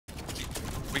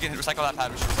We can recycle that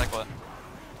pad. We should recycle it.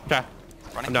 Okay.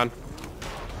 Running. I'm done.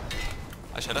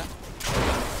 I should have.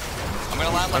 I'm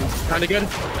gonna land. I'm kind of good.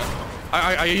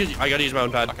 I gotta use my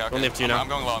own pad. Okay. Only have two now. I'm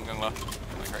going low.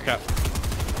 Okay.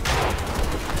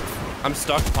 I'm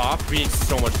stuck pop. We need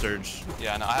so much surge.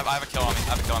 Yeah, no, I have a kill on me.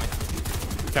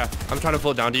 Okay. I'm trying to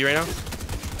pull it down to you right now.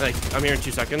 Like, I'm here in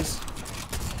 2 seconds.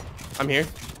 I'm here.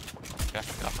 Okay,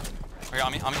 get up. Are you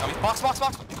on me? Box. Oh,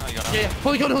 you got it. Yeah.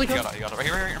 Holy code. You got it. Right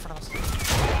here in front of us.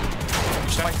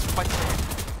 Fight.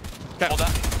 Okay. Hold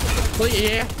that.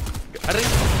 Yeah. I think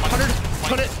 100.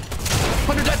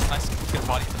 100 dead. Nice. Get the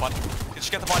body.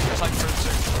 Just get the body for a second for the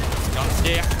surge. Got it.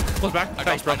 Yeah. Close back.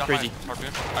 Thanks, bro. Crazy.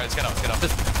 Alright, let's get out.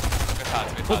 Good pad.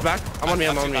 Close back. I'm on me.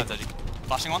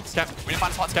 Flashing once. Okay. We need to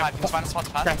find a spot to pad.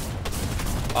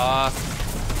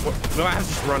 We might have to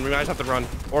just run. We might just have to run.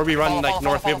 Or we run like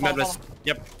north. We have medless.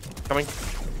 Yep. Coming.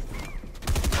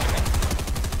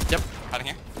 Yep. Hiding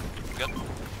here. Good.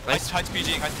 Nice. Heights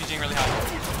PGing really high.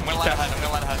 I'm gonna land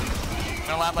ahead. I'm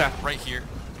gonna land like right here.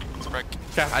 It's a brick.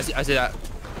 Okay, I see that.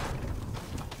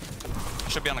 I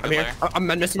should be on a good layer. layer. I'm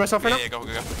missing myself right now. Yeah, go.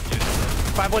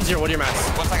 510. What are your maths?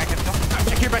 1 second, I can't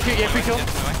kill. Back here. Yeah, free kill.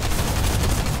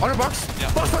 On our box.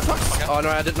 Yeah. Box. Okay. Oh no,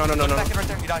 I didn't. No. Back in right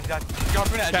there. He died. You can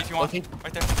harpoon Edgey if you want. Okay.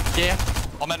 Right there. Yeah.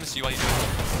 I'll medmiss you while you do it.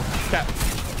 Okay.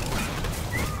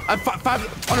 I'm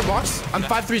 5 on our box. I'm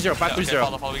 530. 530. Okay,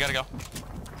 follow. We gotta go.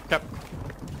 Okay.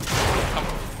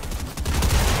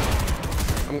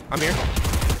 I'm here.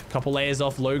 Couple layers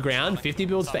off low ground. 50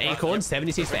 builds for Acorn,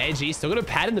 76 for Edgey. Still got a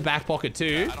pad in the back pocket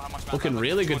too. Looking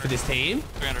really good for this team.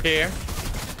 300. Here.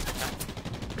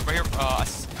 Right here.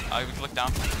 We can look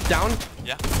down. Down.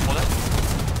 Yeah. Hold it.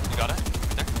 You got it.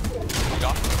 Right there. You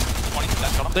got it. 20.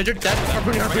 Got him. Ledger dead.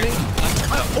 Harpooning.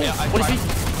 What is he?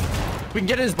 We can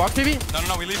get in his box, maybe?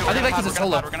 No. We leave it. I think that's a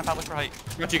solo. We're gonna pad look for height.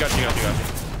 Got you.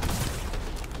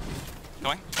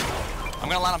 Going. I'm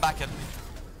gonna land on back hit.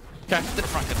 Okay.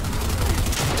 Front hit.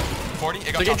 40. It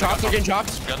got They're getting chopped.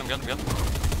 Good. I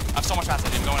have so much fast.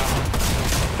 I'm going out.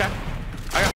 Okay.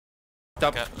 I got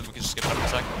up. Okay, we can just skip it up for a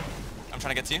sec. I'm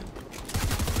trying to get to you.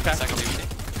 Okay. Second leave.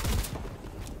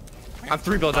 I have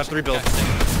 3 builds. Okay. I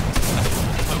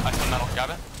put metal. Grab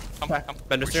it. Come.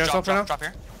 Ben, just yourself right now. Drop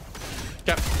here.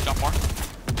 Okay. Jump more.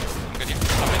 I'm good here.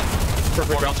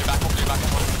 Perfect, bro. Hold your back.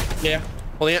 Yeah.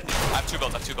 Holding it. I have 2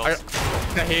 builds.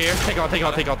 Okay, here. Take all.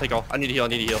 I need to heal.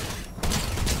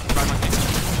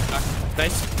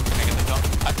 Nice.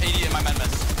 I have 80 in my med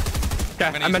mess. Okay,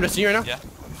 I'm med missing you right now. Yeah.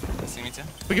 See me too.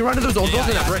 We can run to those old builds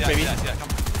in that brick, maybe. Yeah, come.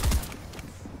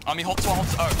 On me, hold. Oh, I'm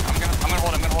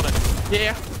gonna hold it.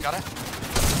 Yeah. Got it.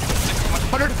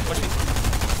 100. Push me.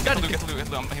 Got Get the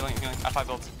loot. I'm healing. I have 5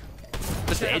 builds.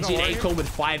 Edgey and Acorn with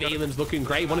 5 elims looking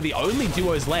great. One of the only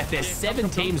duos left. There's 7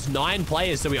 teams, 9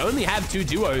 players, so we only have 2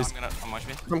 duos. I'm watching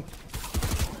me.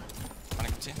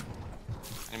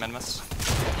 Any med mess?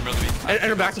 I'm really weak. And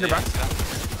her back. 1 3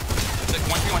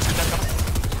 1 2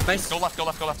 dead. Nice. Go left.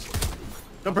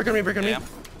 Don't break on me. Yeah.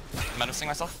 I'm menacing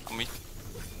myself. I'm weak.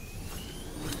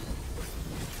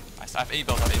 Nice. I have 8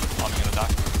 builds. I'm gonna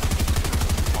die.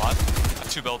 Alive. I have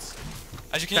 2 builds.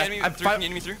 As you can you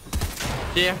hit me through?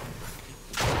 Yeah.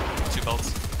 2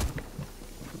 builds.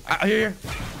 I hear you.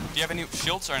 Do you have any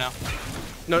shields or no?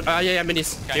 No. Yeah.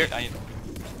 Minis. Okay, I need.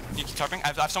 You keep tarping.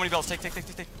 I have so many builds. Take.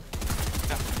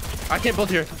 Yeah. I can't build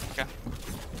here. Okay.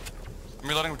 I'm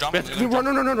reloading. Jump. Run.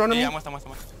 Yeah, I'm with.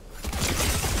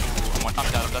 I'm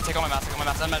dead. Take all my mats.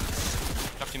 And med.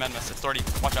 Drop 2 med mess. It's 30.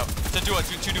 Watch out. It's a duo.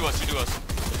 2 duos.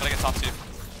 Gotta get top 2.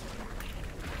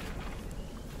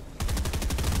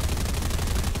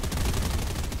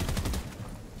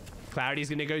 Clarity's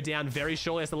going to go down very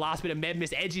shortly. That's the last bit of med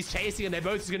miss. Edgey's chasing, and they're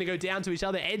both just going to go down to each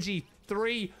other. Edgey,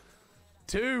 3,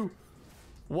 2,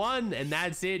 1, and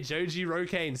that's it. Joji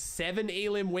Rokane, 7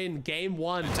 elim win, game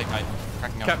 1. Take height.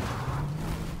 Cracking up.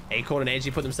 Acorn and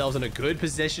Edgey put themselves in a good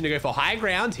position to go for high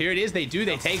ground. Here it is. They do.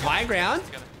 They take high ground.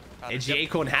 Edgey,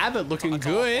 Acorn have it. Looking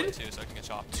good.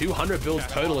 200 builds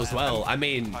total as well. I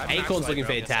mean, Acorn's looking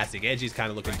fantastic. Edgey's kind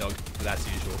of looking dog, but that's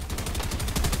usual.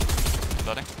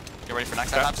 Loading. Get ready for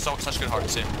next. I have such good heart.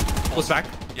 See. Close back.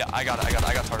 Yeah, I got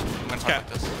heart. I'm gonna target like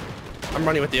this. I'm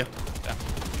running with you. Yeah.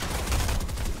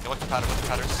 Okay, look the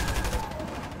patterns.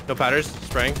 No patterns.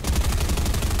 Spraying.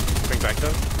 Bring back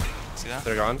them. See that?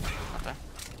 They're gone. Not there.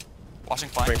 Watching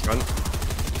flank. Bring gun.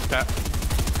 Okay.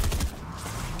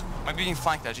 Might be being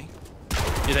flanked, Edgey.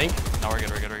 You think? No, we're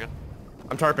good.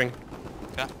 I'm tarping.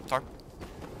 Yeah, tarp.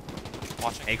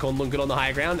 Watching. Acorn looking good on the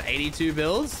high ground. 82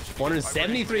 builds.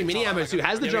 473 mini ammo. Who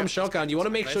has the drum shotgun? You want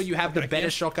to make sure you have the better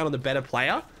shotgun on the better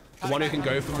player. The one who can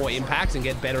go for more impacts and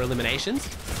get better eliminations.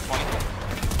 20.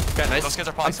 Okay, nice. Those kids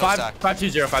are probably I'm so stacked.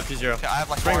 5-2-0, 5-2-0. Okay, I have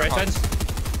like Spring 4 right cards. side.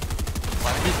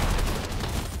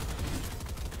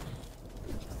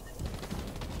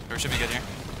 We should be good here.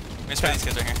 We spray these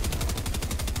kids right here.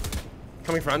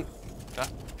 Coming front. Okay.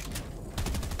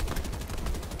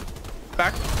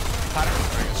 Back. Pattern.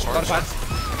 Very good. Short. A lot of pads.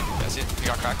 Yeah, see it. He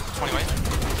got cracked. 20 weight.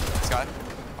 This guy.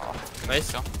 Oh,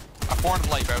 Nice. go. I'm 400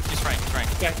 light, bro. He's spraying.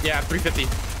 Yeah, yeah, 350.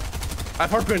 I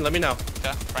have harpoon, let me know.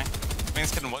 Okay, spraying.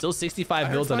 This kid in wood. Still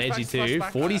 65 builds on Edgey too.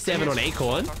 47 on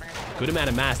Acorn. Good amount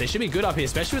of mass. They should be good up here,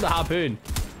 especially with the harpoon.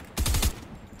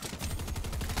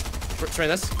 Train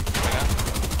this.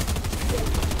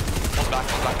 Hold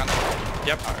back on.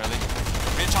 Yep. Not really.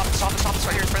 We need to chop this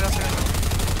right here. Spray that.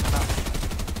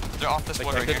 They're off this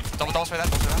wood right here. Double spray that.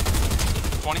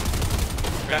 20.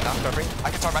 Yeah, covering. I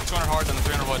can start back 200 hard and then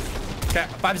 300 wood. Okay,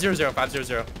 5-0-0,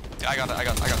 5-0-0. Yeah, I got start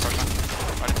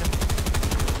back.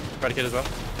 Try to kid as well.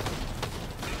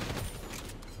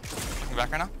 Looking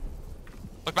back right now.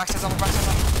 Look back, look back.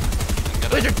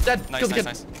 Laser, dead.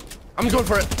 Nice. I'm going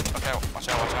for it. Okay, watch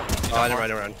out. Oh,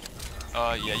 never mind.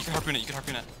 Yeah, you can harpoon it.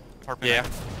 Yeah. I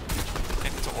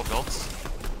think it's old builds.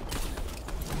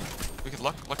 We could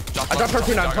look. I dropped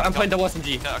harpoon. I'm playing double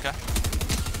SMG. Yeah, okay.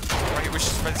 Right here, we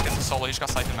should spread this kid to solo. He just got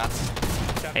siphon mats.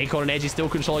 Acorn and Edgey still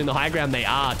controlling the high ground. They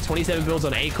are 27 builds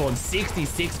on Acorn,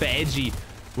 66 for Edgey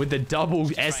with the double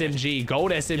SMG,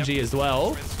 gold SMG as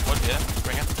well. Wood, yeah,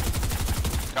 bring it.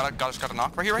 Got a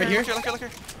knock. Right here. Look here.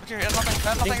 He has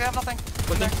nothing.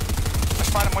 In there. Let's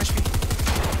fight him. 1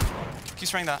 HP. Keep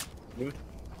spraying that.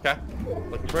 Okay.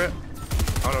 Looking for it.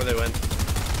 I don't know where they went.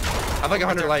 I have like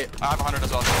 100 light. I have 100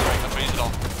 as well. That's what you did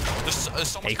all. There's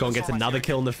so much Acorn gets another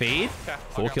kill in the feed.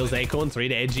 4 kills Acorn, 3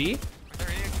 to Edgey.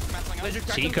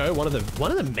 Chico, one of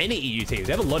the many EU teams.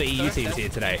 They have a lot of EU teams here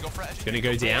today. Gonna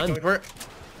go down. Going for it.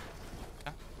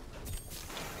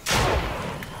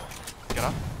 Get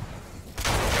up.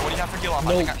 Okay, what do you have for heal off?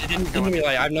 No, it didn't give me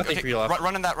light. I have nothing for heal off.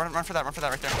 Run for that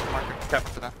right there. Marker. Okay.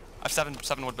 For that. I have 7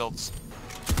 wood builds.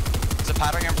 Is it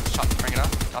pattering him? Bring it up.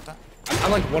 Got that.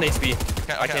 I'm like 1 HP.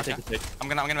 Okay, I can't take the pick. I'm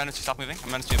gonna manage to stop moving. I'm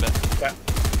gonna do a bit. Okay.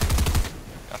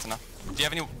 That's enough. Do you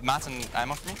have any mats and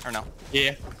ammo for me or no?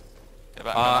 Yeah.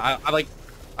 Okay,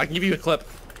 I can give you a clip.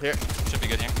 Here. Should be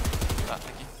good here.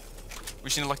 Thank you. We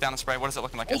just need to look down and spray. What is it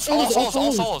looking like? All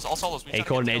solos.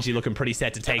 Acorn and Edgey looking pretty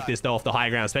set to take this though off the high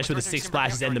ground, especially with the 6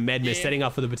 splashes and the med miss, setting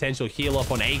up for the potential heal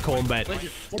off on Acorn, but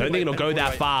don't think it'll go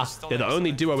that far. They're the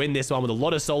only duo in this one with a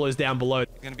lot of solos down below. You're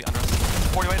gonna be under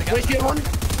 40 weight again.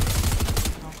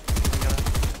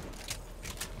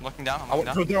 I'm looking down.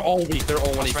 They're all weak. They're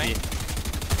all 1 HP.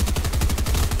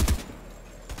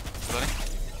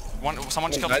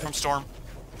 Someone just killed me from Storm.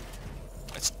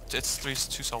 It's 2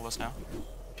 solos now.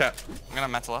 Okay. I'm gonna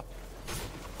mental up.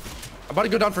 I'm about to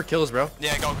go down for kills, bro.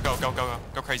 Yeah, go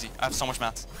crazy. I have so much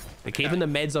mats. They're keeping the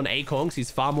meds on Acorn because he's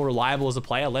far more reliable as a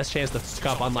player, less chance to fuck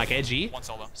up, unlike Edgey. One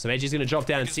solo. So Edgey's gonna drop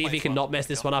down and see if he can not mess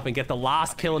this one up and get the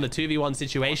last kill in a 2v1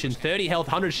 situation. 30 health,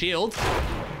 100 shield.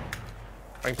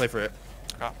 I can play for it.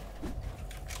 Okay.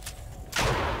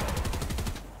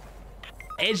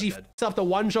 Edgey f***s up the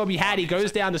one job he had. He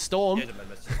goes down to Storm.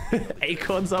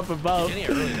 Acorn's up above.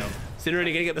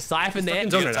 Cinerity gonna get the siphon there.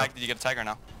 Did you get a tag or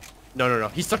no? No.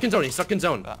 He's stuck in zone.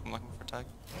 I'm looking for a tag.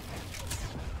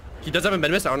 He does have a med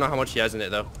mist. I don't know how much he has in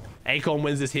it though. Acorn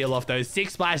wins this heal off though.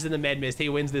 6 splashes in the med mist. He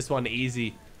wins this one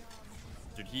easy.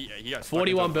 Dude, he got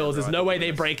 41 bills. There's no way they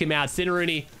break him out.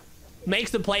 Cinerity makes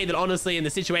the play that honestly in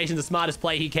the situation the smartest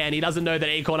play he can. He doesn't know that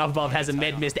Acorn up above has a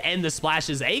med mist and the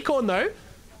splashes. Acorn though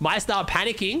might start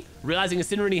panicking, realizing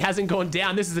Cinerity hasn't gone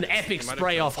down. This is an epic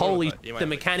spray off. Holy shit, the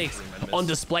mechanics on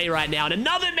display right now. And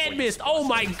another med mist. Oh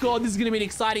my god, this is gonna be an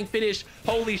exciting finish.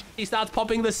 Holy shit, he starts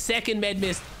popping the second med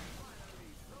mist.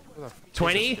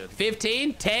 20,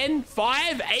 15, 10,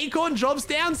 5. Acorn drops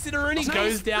down. Cinerity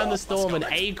goes down the Storm, and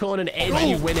Acorn and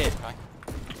Edgey win it.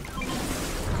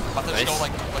 About to just go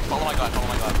like follow my god.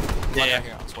 Yeah.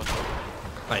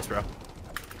 Nice, bro.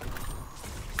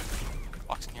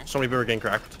 Boxing here. So many people are getting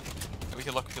cracked. Yeah, we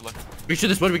could look. We should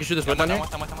shoot this wood. Down here.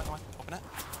 Open it.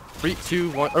 3,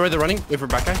 2, 1. Oh, they're running. Wait for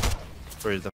back guy.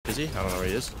 Where is the is he? I don't know where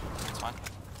he is. It's fine.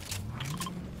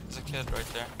 There's a kid right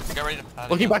there. Get ready to pad.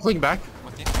 Looking back. With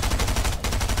you.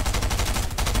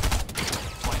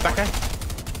 Back guy.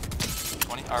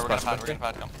 20. Alright, we're gonna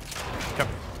pad. Come. Okay.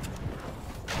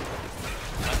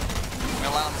 I'm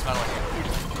gonna land on this metal right here.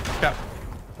 Okay.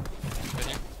 Good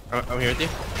here. I'm here with you.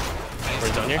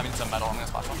 We're down here. I mean some metal. I'm gonna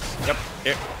splash one. Yep.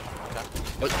 Here. Okay.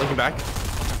 Looking back.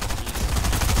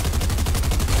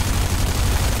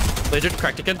 Laser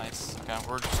cracked again. Nice. Okay,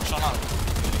 we're just shutting out.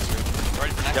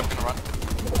 Ready for next? Yep. We're gonna run.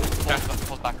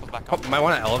 Pulls back. Oh, might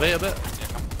want to elevate a bit. Yeah,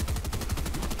 come.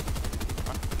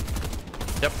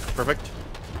 Yep, perfect.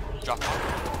 Drop.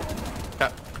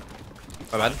 Okay.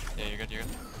 My bad. Yeah, you're good, you're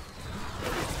good.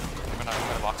 I'm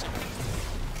gonna box you.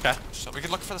 Okay. So we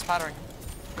could look for this pattern.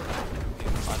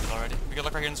 Already. We could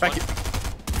look right here in this Back one.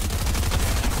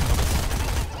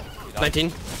 19.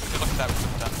 We could look at that.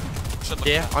 We should look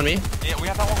Yeah, at that. on me. Yeah, we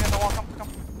have that wall, we have that wall. Come.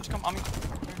 Just come on me.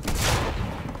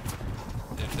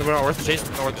 We're not worth the chase.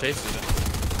 Not worth the chase.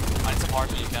 I need some hard,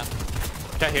 but you can.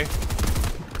 Okay, here.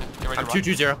 Get ready I'm to run.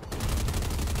 2-2-0.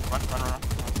 Run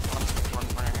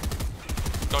here.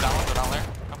 Go down there.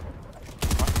 Come.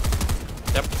 Run.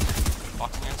 Yep.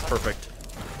 Boxing here inside. Perfect.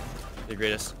 The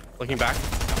greatest. Looking back.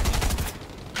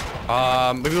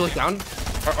 Maybe we look down.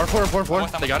 Or 4.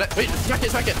 They got it. Wait, smack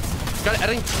it. Got it,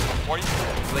 Edding. 40.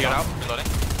 They got out. Reloading.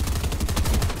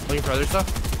 Looking for other stuff.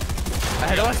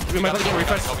 Ahead of us. We might have to get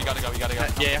refresh. We gotta go.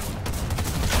 Yeah.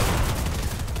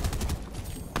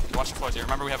 Watch the floors here.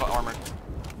 Remember, we have armored.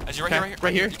 As you right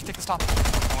here. You can take this top.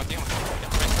 I'm with you.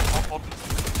 Hold.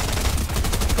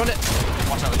 Got it.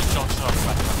 Watch out. Just chill.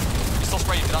 You still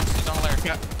spray. He's on the layer.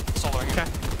 Yeah. Solo right here.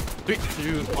 Okay. 3,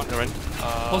 2, 1. Never mind.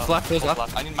 Close left.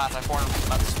 I need mats. I have 400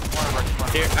 mats. 400 right.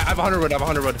 Here, I have 100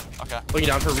 wood. Okay. Looking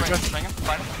down for a refresh. Swing him.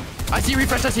 Find him. I see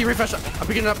refresh. I'm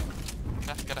picking it up.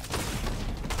 Okay, get it.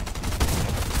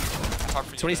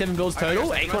 27 builds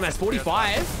total. Acorn has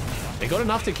 45. They got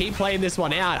enough to keep playing this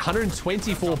one out.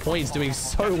 124 points, doing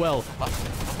so well.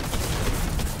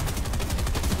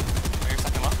 Your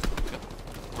second left. Good.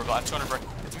 We're about 200 brick.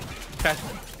 Hits me. Okay.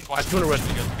 Watch I have 200 wood.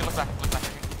 Good. Look back.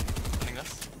 Hitting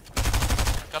this.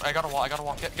 I got a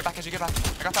wall. Get back as you get back.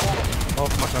 I got that wall. Oh,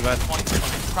 fuck, my bad. 20.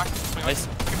 Crack. Nice.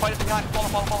 You can fight it behind.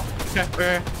 Follow. Okay,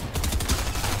 where?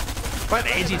 But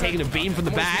Edgey taking a beam from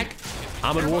the back.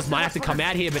 Armored Walls might have to come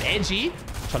out here, but Edgey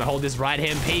trying to hold this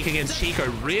right-hand peek against Chico.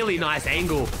 Really nice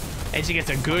angle. Edgey gets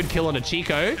a good kill on a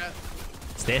Chico.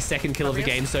 It's their second kill of the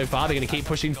game so far. They're going to keep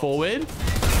pushing forward.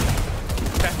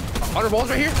 Okay. Armored Walls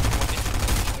right here.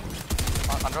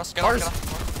 Andros, get Ours. up.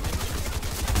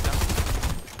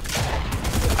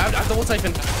 I have the whole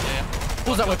siphon. Yeah.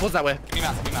 Pulls that way. Give me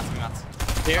mats.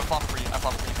 Here. I flop for you.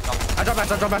 I drop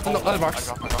back from the leather box.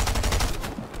 I drop.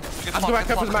 I'm going back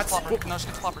up for the mats. No, just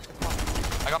get the flopper.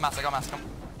 I got mats. Come.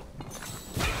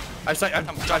 I'm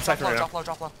siphon right now.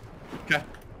 Drop low. Okay.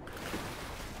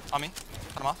 On me.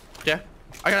 Cut him off. Yeah.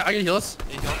 I gotta heal us.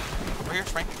 Yeah, you heal. Over here,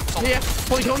 spring. Yeah.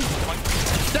 Pulling cone. 20.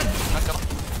 Dead. Nice, got him.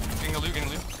 Getting a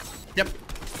loot. Yep.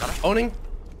 Got it. Owning.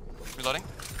 Reloading.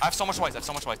 I have so much white. That's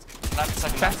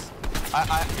second Okay.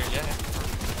 mats. Here,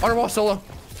 yeah. Armored Wall solo.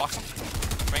 Box him.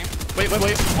 Bring him. Wait. 1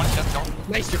 death,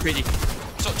 go. Nice, you're crazy.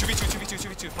 So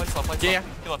 2v2. Play slow. Yeah.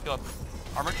 Heal up.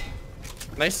 Armored.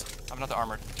 Nice. I have another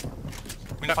armored.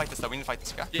 We need to fight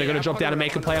this, okay? They're going to drop down and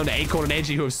make a play on the Acorn and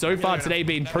Edgey, who have so far today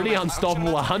been pretty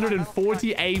unstoppable.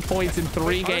 148 points in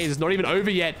 3 games. It's not even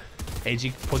over yet.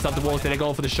 Edgey puts up the walls, they're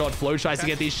going for the shot. Flo tries to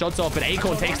get these shots off, but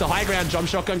Acorn takes the high ground. Jump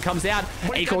shotgun comes out.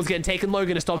 Acorn's getting taken low,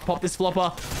 going to stop pop this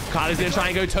flopper. Carter's going to try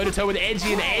and go toe-to-toe with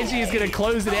Edgey, and Edgey is going to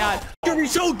close it out. You're gonna be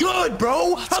so good,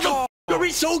 bro. How the you're gonna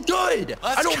be so good?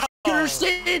 I don't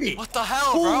understand it. What the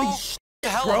hell, bro? Holy shit,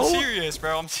 bro. I'm serious,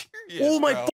 bro. Oh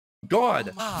my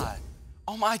god.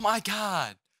 Oh my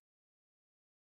god.